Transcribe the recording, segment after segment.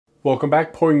Welcome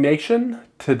back, Pouring Nation.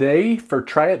 Today, for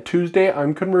Try It Tuesday,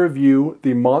 I'm going to review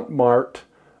the Mont Marte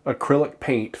acrylic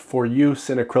paint for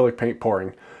use in acrylic paint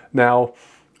pouring. Now,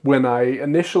 when I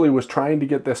initially was trying to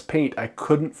get this paint, I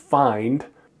couldn't find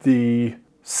the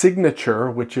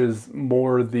Signature, which is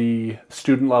more the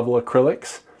student level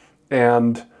acrylics.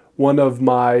 And one of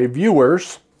my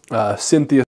viewers,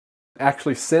 Cynthia,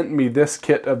 actually sent me this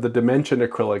kit of the Dimension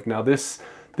acrylic. Now this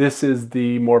is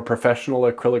the more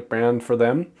professional acrylic brand for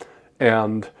them,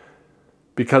 and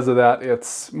because of that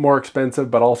it's more expensive,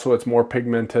 but also it's more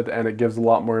pigmented and it gives a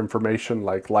lot more information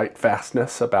like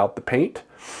Lightfastness about the paint.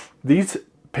 These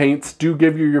paints do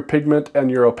give you your pigment and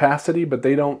your opacity, but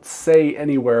they don't say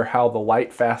anywhere how the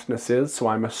Lightfastness is, so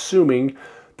I'm assuming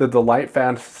that the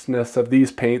Lightfastness of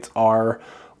these paints are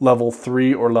level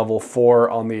 3 or level 4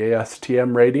 on the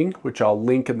ASTM rating, which I'll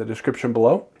link in the description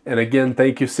below. And again,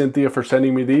 thank you, Cynthia, for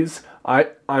sending me these.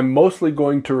 I'm mostly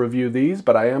going to review these,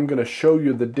 but I am going to show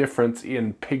you the difference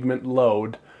in pigment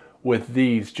load with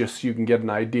these, just so you can get an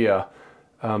idea.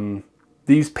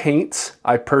 These paints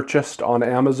I purchased on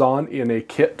Amazon in a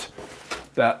kit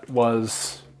that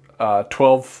was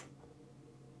 12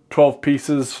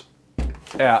 pieces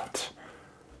at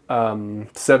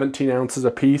 17 ounces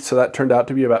a piece, so that turned out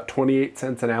to be about 28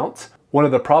 cents an ounce. One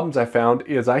of the problems I found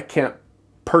is I can't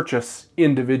purchase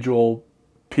individual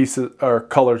pieces or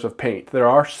colors of paint. There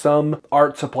are some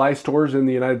art supply stores in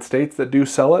the United States that do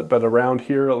sell it, but around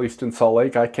here, at least in Salt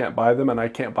Lake, I can't buy them, and I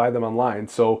can't buy them online.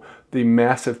 So the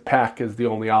massive pack is the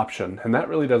only option, and that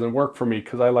really doesn't work for me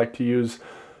because I like to use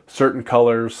certain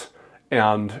colors,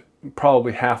 and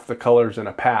probably half the colors in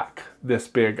a pack this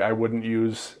big I wouldn't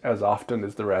use as often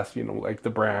as the rest. You know, like the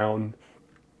browns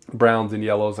and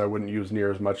yellows I wouldn't use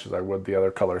near as much as I would the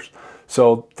other colors.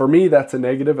 So for me, that's a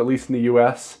negative, at least in the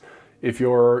US. If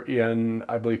you're in,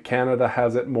 I believe Canada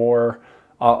has it more.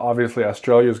 Obviously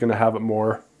Australia is going to have it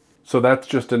more. So that's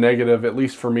just a negative, at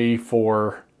least for me,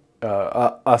 for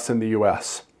us in the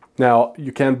US. Now,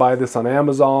 you can buy this on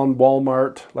Amazon,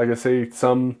 Walmart. Like I say,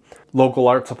 some local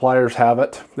art suppliers have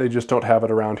it. They just don't have it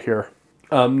around here.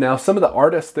 Now, some of the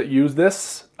artists that use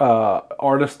this,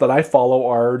 artists that I follow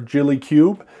are Jilly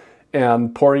Cube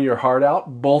and Pouring Your Heart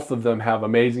Out. Both of them have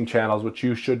amazing channels, which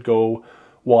you should go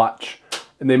watch.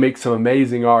 And they make some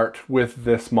amazing art with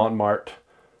this Mont Marte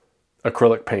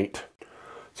acrylic paint.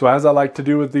 So as I like to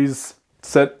do with these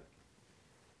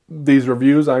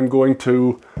reviews, I'm going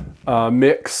to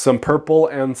mix some purple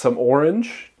and some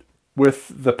orange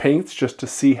with the paints just to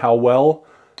see how well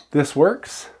this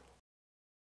works.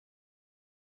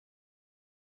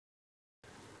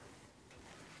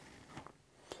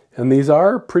 And these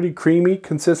are pretty creamy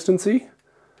consistency.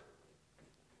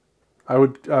 I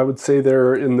would say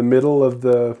they're in the middle of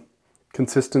the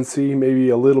consistency, maybe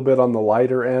a little bit on the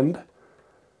lighter end.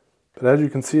 But as you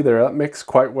can see there, that mixed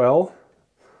quite well.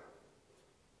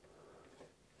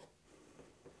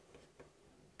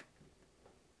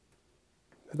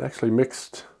 It actually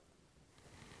mixed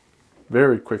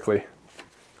very quickly.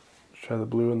 Let's try the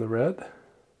blue and the red.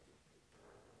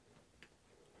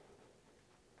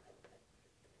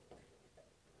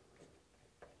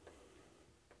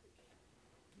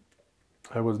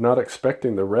 I was not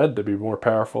expecting the red to be more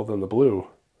powerful than the blue.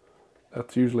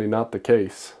 That's usually not the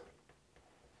case.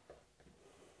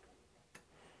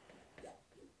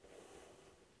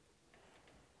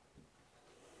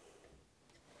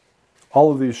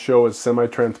 All of these show as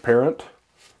semi-transparent,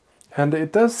 and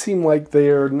it does seem like they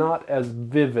are not as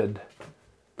vivid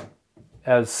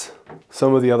as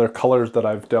some of the other colors that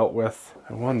I've dealt with.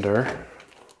 I wonder,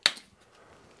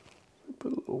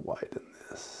 put a little white in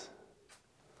this.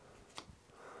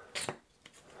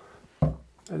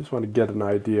 I just want to get an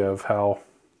idea of how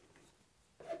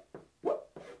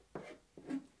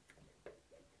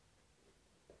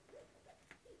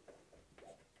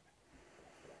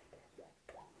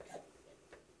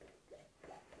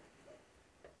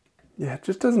yeah, it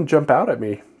just doesn't jump out at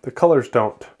me. The colors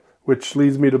don't, which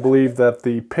leads me to believe that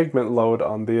the pigment load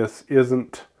on this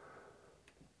isn't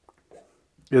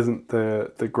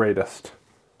the greatest.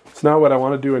 So now what I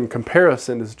want to do in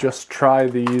comparison is just try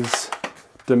these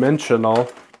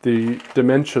the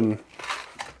Dimension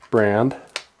brand,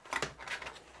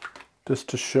 just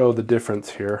to show the difference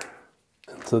here.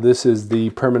 So this is the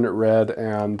permanent red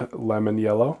and lemon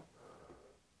yellow.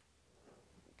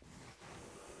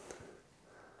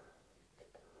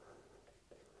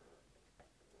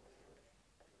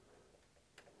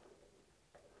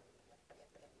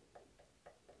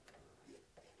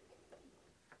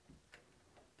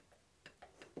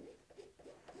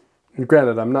 And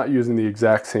granted, I'm not using the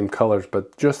exact same colors,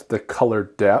 but just the color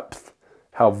depth,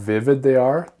 how vivid they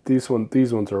are. These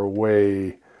ones are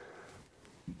way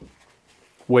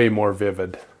way more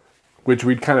vivid, which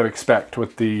we'd kind of expect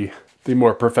with the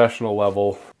more professional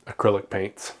level acrylic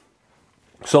paints.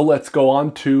 So let's go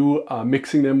on to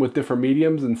mixing them with different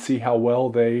mediums and see how well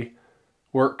they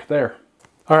work there.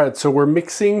 All right, so we're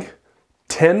mixing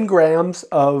 10 grams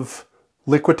of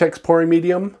Liquitex pouring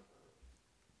medium,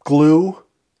 glue,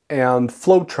 and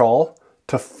Floetrol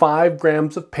to 5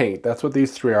 grams of paint. That's what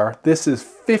these three are. This is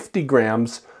 50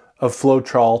 grams of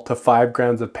Floetrol to 5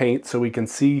 grams of paint, so we can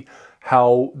see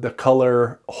how the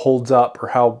color holds up or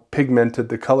how pigmented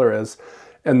the color is.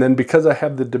 And then because I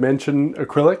have the dimension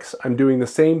acrylics, I'm doing the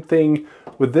same thing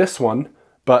with this one,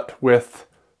 but with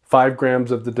 5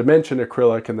 grams of the dimension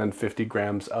acrylic and then 50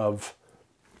 grams of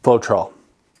Floetrol.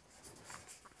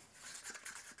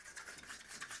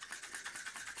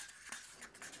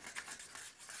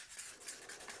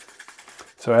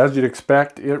 So as you'd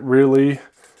expect, it really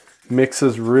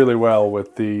mixes really well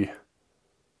with the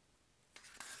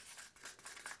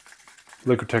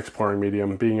Liquitex pouring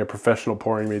medium, being a professional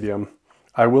pouring medium.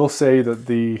 I will say that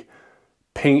the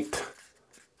paint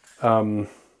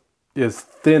is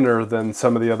thinner than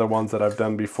some of the other ones that I've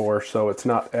done before, so it's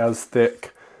not as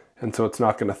thick, and so it's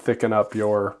not going to thicken up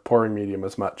your pouring medium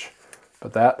as much.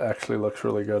 But that actually looks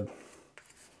really good.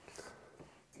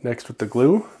 Next with the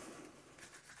glue.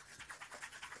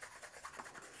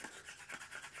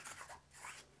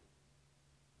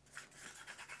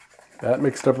 That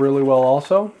mixed up really well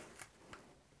also.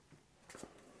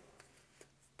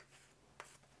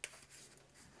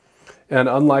 And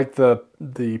unlike some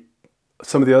of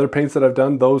the other paints that I've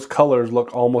done, those colors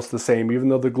look almost the same. Even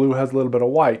though the glue has a little bit of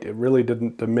white, it really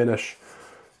didn't diminish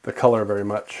the color very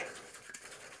much.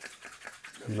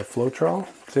 And the Floetrol,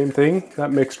 same thing.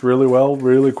 That mixed really well,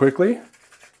 really quickly.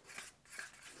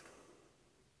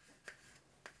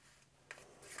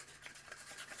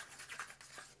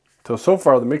 So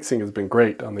far the mixing has been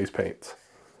great on these paints.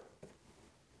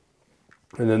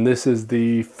 And then this is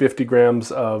the 50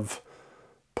 grams of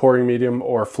pouring medium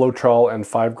or Floetrol and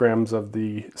 5 grams of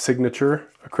the Signature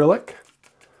acrylic,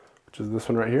 which is this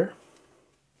one right here.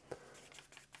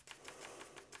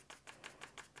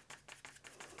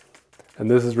 And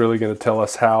this is really going to tell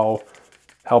us how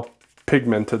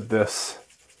pigmented this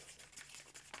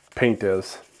paint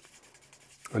is.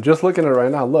 And just looking at it right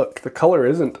now, look, the color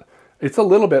it's a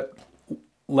little bit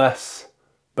less,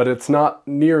 but it's not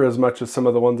near as much as some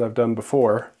of the ones I've done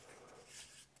before.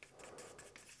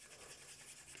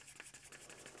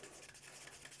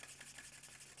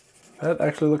 That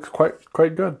actually looks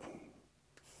quite good.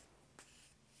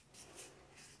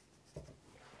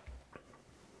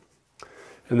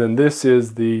 And then this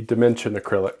is the dimension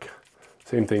acrylic.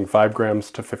 Same thing, 5 grams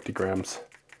to 50 grams.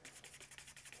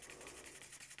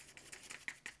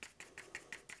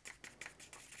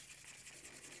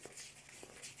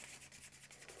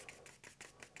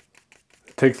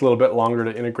 It takes a little bit longer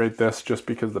to integrate this just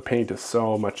because the paint is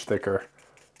so much thicker.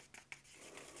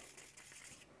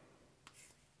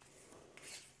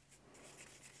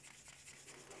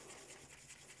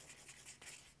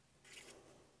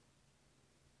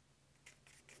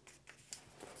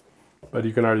 But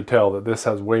you can already tell that this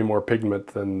has way more pigment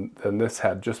than this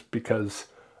had, just because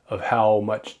of how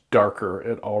much darker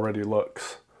it already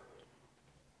looks.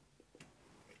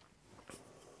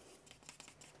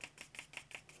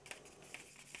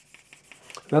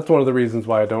 That's one of the reasons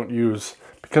why I don't use,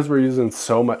 because we're using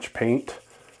so much paint,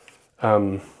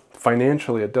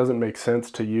 financially it doesn't make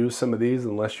sense to use some of these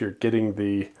unless you're getting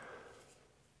the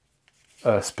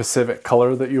specific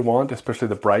color that you want, especially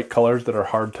the bright colors that are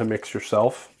hard to mix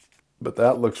yourself. But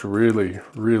that looks really,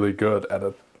 really good at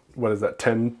a, what is that,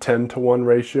 10 to 1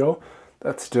 ratio?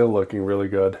 That's still looking really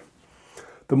good.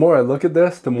 The more I look at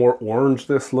this, the more orange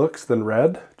this looks than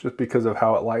red, just because of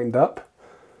how it lightened up.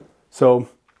 So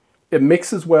it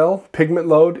mixes well. Pigment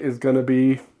load is going to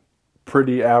be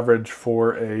pretty average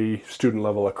for a student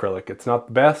level acrylic. It's not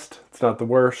the best, it's not the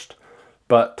worst,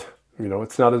 but you know,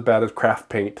 it's not as bad as craft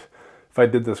paint. If I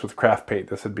did this with craft paint,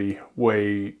 this would be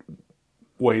way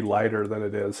lighter than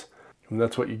it is. And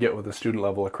that's what you get with a student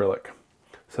level acrylic.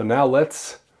 So now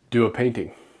let's do a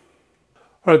painting.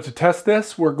 All right, to test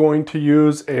this, we're going to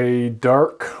use a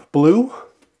dark blue,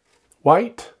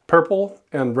 white, purple,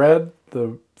 and red.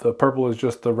 The purple is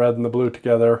just the red and the blue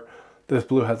together. This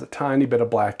blue has a tiny bit of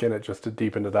black in it just to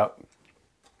deepen it up.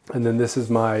 And then this is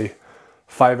my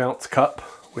 5-ounce cup,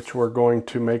 which we're going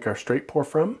to make our straight pour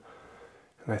from.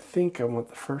 And I think I want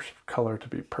the first color to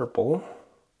be purple.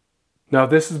 Now, if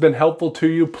this has been helpful to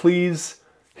you, please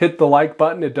hit the like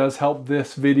button. It does help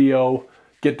this video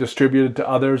get distributed to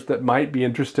others that might be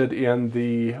interested in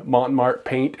the Mont Marte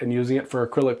paint and using it for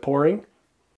acrylic pouring.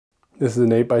 This is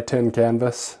an 8x10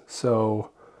 canvas,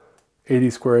 so 80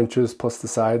 square inches plus the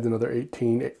sides, another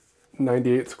 18,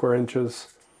 98 square inches.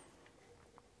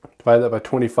 Divide that by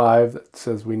 25, that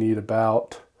says we need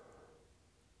about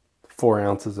 4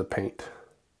 ounces of paint,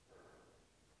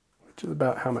 which is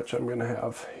about how much I'm going to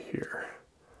have here.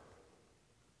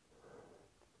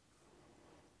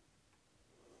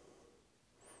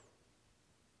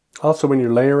 Also, when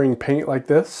you're layering paint like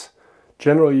this,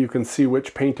 generally you can see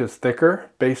which paint is thicker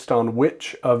based on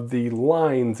which of the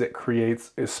lines it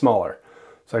creates is smaller.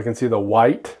 So I can see the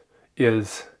white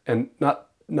is, and not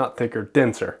thicker,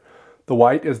 denser. The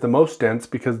white is the most dense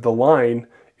because the line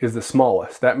is the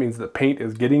smallest. That means the paint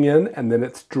is getting in and then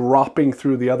it's dropping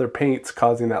through the other paints,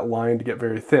 causing that line to get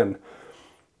very thin.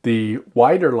 The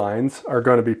wider lines are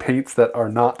going to be paints that are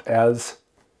not as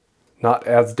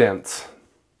dense.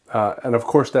 And of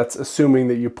course, that's assuming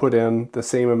that you put in the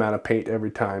same amount of paint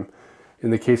every time. In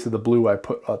the case of the blue, I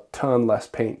put a ton less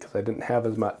paint because I didn't have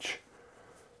as much.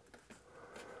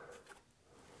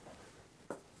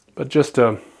 But just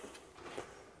a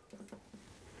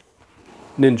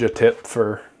ninja tip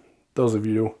for those of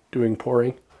you doing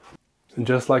pouring. And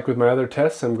just like with my other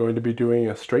tests, I'm going to be doing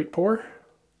a straight pour.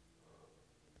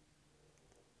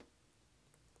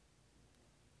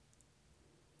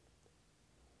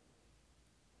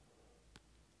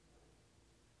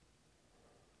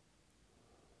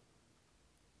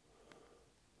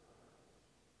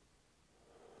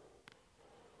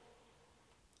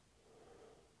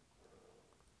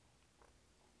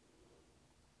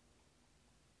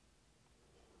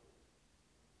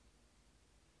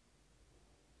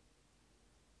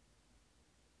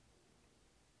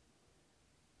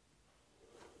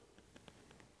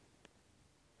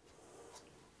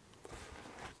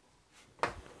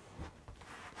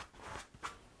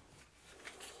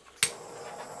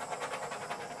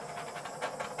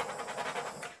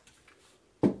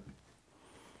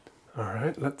 All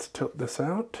right, let's tilt this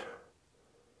out.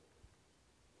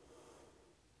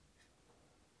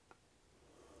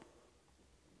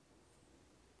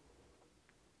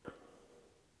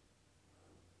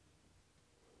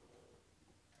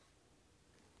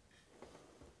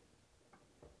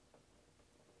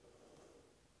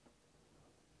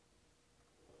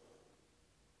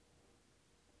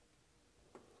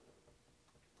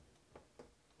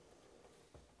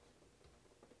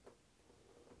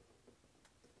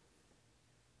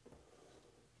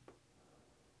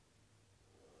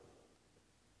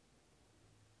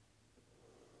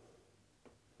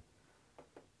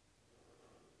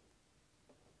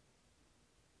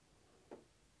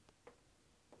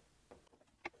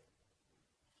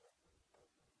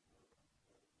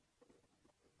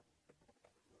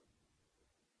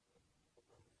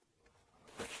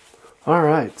 All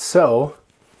right, so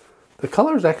the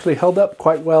colors actually held up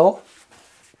quite well.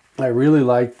 I really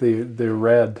like the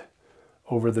red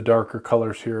over the darker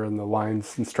colors here and the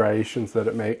lines and striations that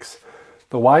it makes.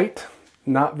 The white,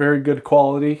 not very good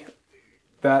quality.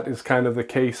 That is kind of the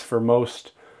case for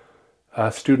most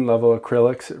student level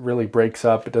acrylics. It really breaks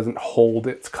up. It doesn't hold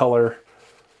its color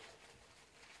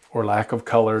or lack of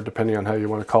color, depending on how you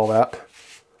want to call that.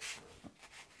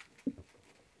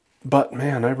 But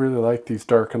man, I really like these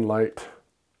dark and light.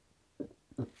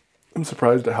 I'm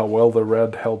surprised at how well the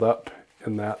red held up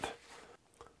in that.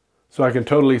 So I can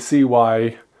totally see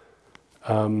why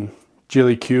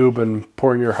Jilly Cube and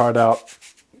Pouring Your Heart Out,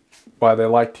 why they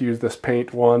like to use this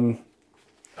paint. One,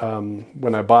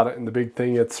 when I bought it in the big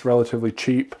thing, it's relatively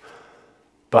cheap,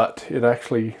 but it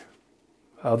actually,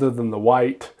 other than the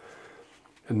white,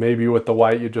 and maybe with the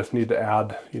white you just need to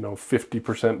add,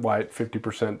 50% white,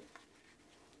 50%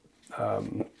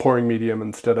 pouring medium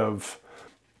instead of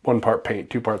 1 part paint,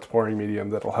 2 parts pouring medium.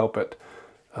 That'll help it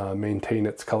maintain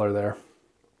its color there.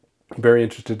 I'm very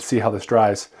interested to see how this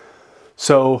dries.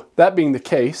 So that being the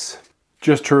case,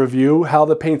 just to review how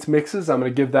the paint mixes, I'm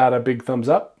going to give that a big thumbs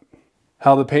up.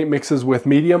 How the paint mixes with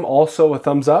medium, also a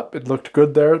thumbs up. It looked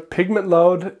good there. Pigment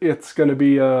load, it's going to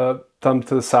be a thumb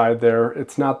to the side there.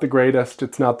 It's not the greatest,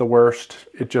 it's not the worst,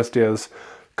 it just is.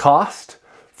 Cost,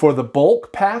 for the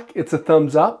bulk pack, it's a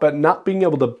thumbs up, but not being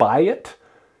able to buy it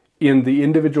in the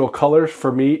individual colors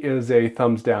for me is a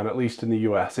thumbs down, at least in the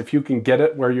US. If you can get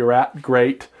it where you're at,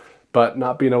 great, but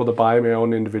not being able to buy my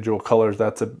own individual colors,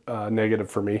 that's a negative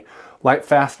for me.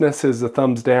 Lightfastness is a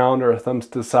thumbs down or a thumbs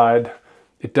to the side.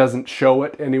 It doesn't show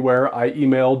it anywhere. I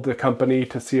emailed the company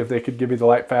to see if they could give me the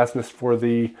Lightfastness for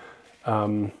the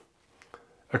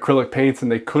acrylic paints,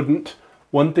 and they couldn't.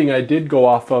 One thing I did go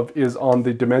off of is on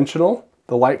the dimensional.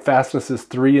 The Lightfastness is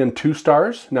 3 and 2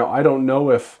 stars. Now, I don't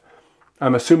know if,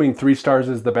 I'm assuming 3 stars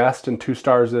is the best and 2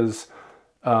 stars is,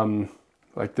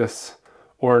 like this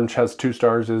orange has 2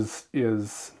 stars,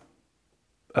 is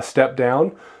a step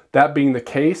down. That being the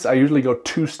case, I usually go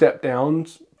 2 step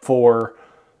downs for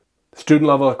student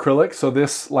level acrylics. So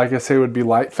this, like I say, would be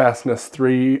Lightfastness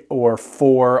 3 or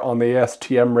 4 on the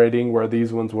ASTM rating, where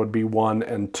these ones would be 1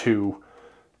 and 2.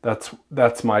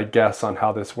 That's my guess on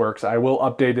how this works. I will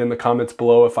update in the comments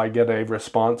below if I get a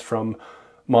response from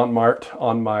Mont Marte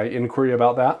on my inquiry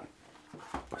about that.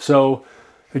 So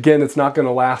again, it's not going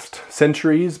to last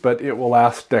centuries, but it will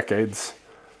last decades,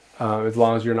 as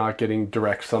long as you're not getting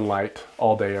direct sunlight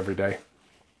all day, every day.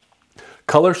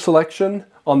 Color selection.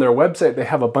 On their website, they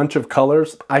have a bunch of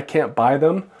colors. I can't buy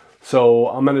them, so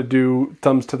I'm going to do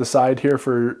thumbs to the side here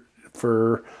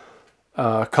for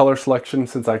color selection,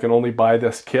 since I can only buy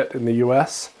this kit in the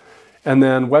US. And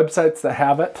then websites that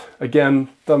have it, again,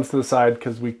 thumbs to the side,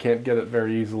 because we can't get it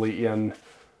very easily in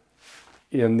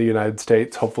the United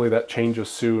States. Hopefully that changes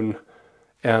soon,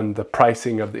 and the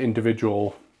pricing of the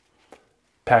individual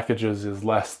packages is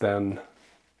less than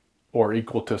or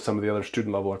equal to some of the other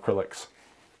student level acrylics.